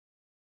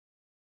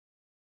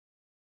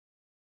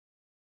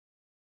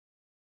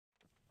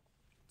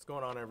What's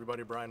going on,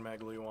 everybody? Brian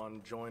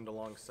Magliuan, joined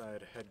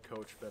alongside head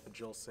coach Beth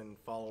Gilson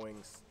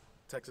following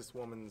Texas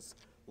women's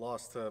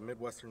loss to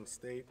Midwestern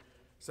State,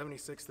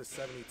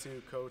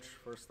 76-72. Coach,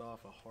 first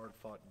off, a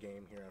hard-fought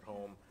game here at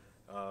home.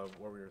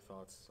 What were your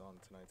thoughts on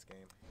tonight's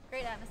game?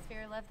 Great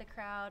atmosphere, love the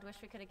crowd, wish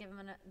we could have given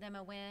them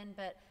a win,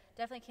 but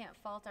definitely can't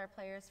fault our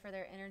players for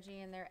their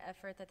energy and their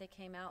effort that they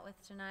came out with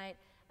tonight.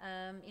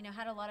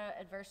 Had a lot of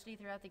adversity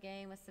throughout the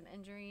game with some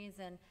injuries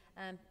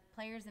and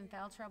players in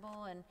foul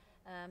trouble, and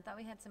thought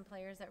we had some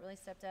players that really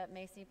stepped up.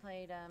 Macy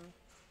played, I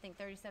think,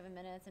 37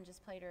 minutes and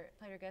just played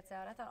her guts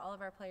out. I thought all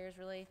of our players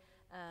really,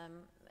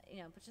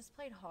 but just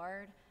played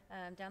hard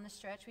down the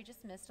stretch. We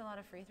just missed a lot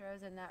of free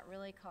throws, and that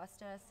really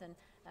cost us.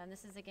 And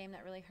this is a game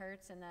that really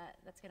hurts, and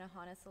that's going to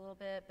haunt us a little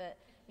bit. But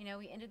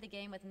we ended the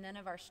game with none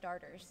of our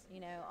starters.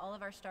 All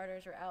of our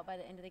starters were out by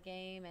the end of the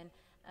game, and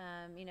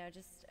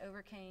just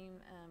overcame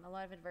a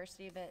lot of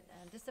adversity. But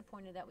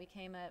disappointed that we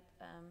came up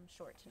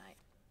short tonight.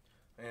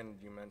 And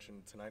you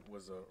mentioned tonight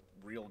was a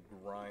real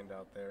grind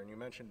out there, and you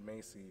mentioned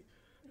Macy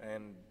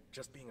and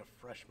just being a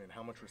freshman,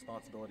 how much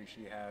responsibility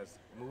she has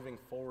moving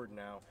forward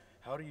now.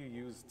 How do you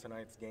use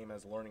tonight's game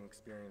as a learning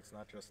experience,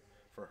 not just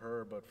for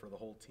her, but for the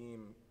whole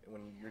team,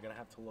 when you're going to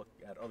have to look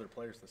at other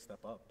players to step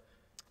up?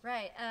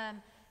 Right.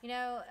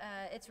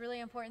 It's really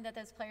important that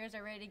those players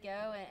are ready to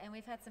go, and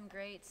we've had some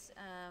great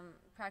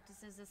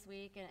practices this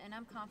week, and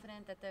I'm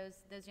confident that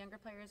those younger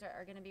players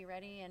are going to be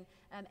ready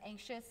and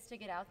anxious to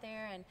get out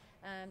there.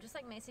 And just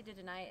like Macy did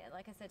tonight,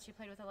 like I said, she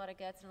played with a lot of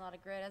guts and a lot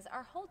of grit, as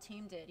our whole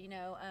team did.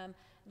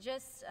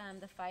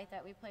 The fight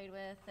that we played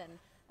with,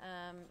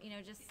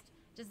 and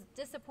just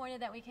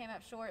disappointed that we came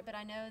up short, but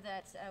I know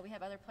that we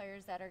have other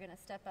players that are going to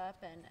step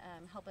up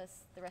and help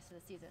us the rest of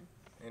the season.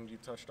 And you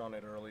touched on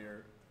it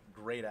earlier.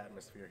 Great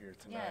atmosphere here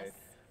tonight.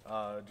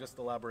 Yes. Just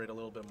elaborate a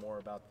little bit more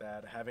about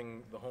that.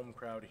 Having the home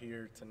crowd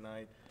here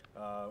tonight,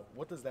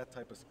 what does that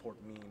type of support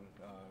mean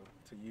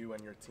to you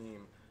and your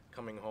team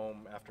coming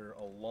home after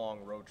a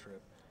long road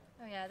trip?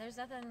 Oh yeah, there's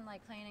nothing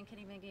like playing in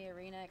Kitty McGee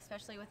Arena,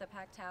 especially with a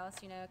packed house.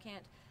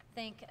 Can't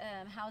thank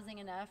housing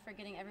enough for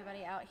getting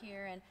everybody out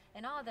here,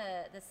 and all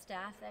the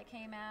staff that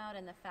came out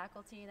and the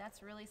faculty.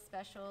 That's really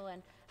special,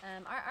 and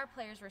our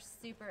players were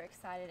super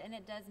excited, and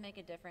it does make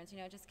a difference.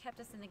 It just kept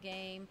us in the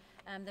game.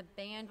 The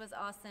band was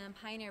awesome.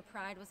 Pioneer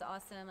Pride was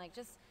awesome.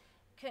 Just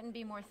couldn't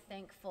be more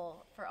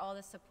thankful for all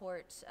the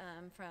support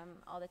from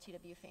all the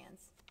TW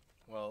fans.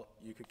 Well,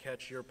 you could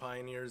catch your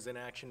Pioneers in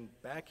action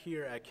back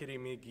here at Kitty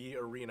McGee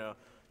Arena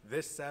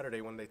this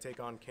Saturday when they take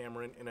on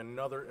Cameron in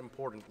another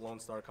important Lone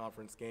Star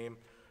Conference game.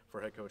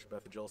 For head coach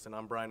Beth Gilson,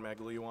 I'm Brian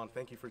Magliuan.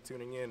 Thank you for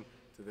tuning in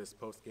to this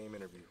post-game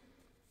interview.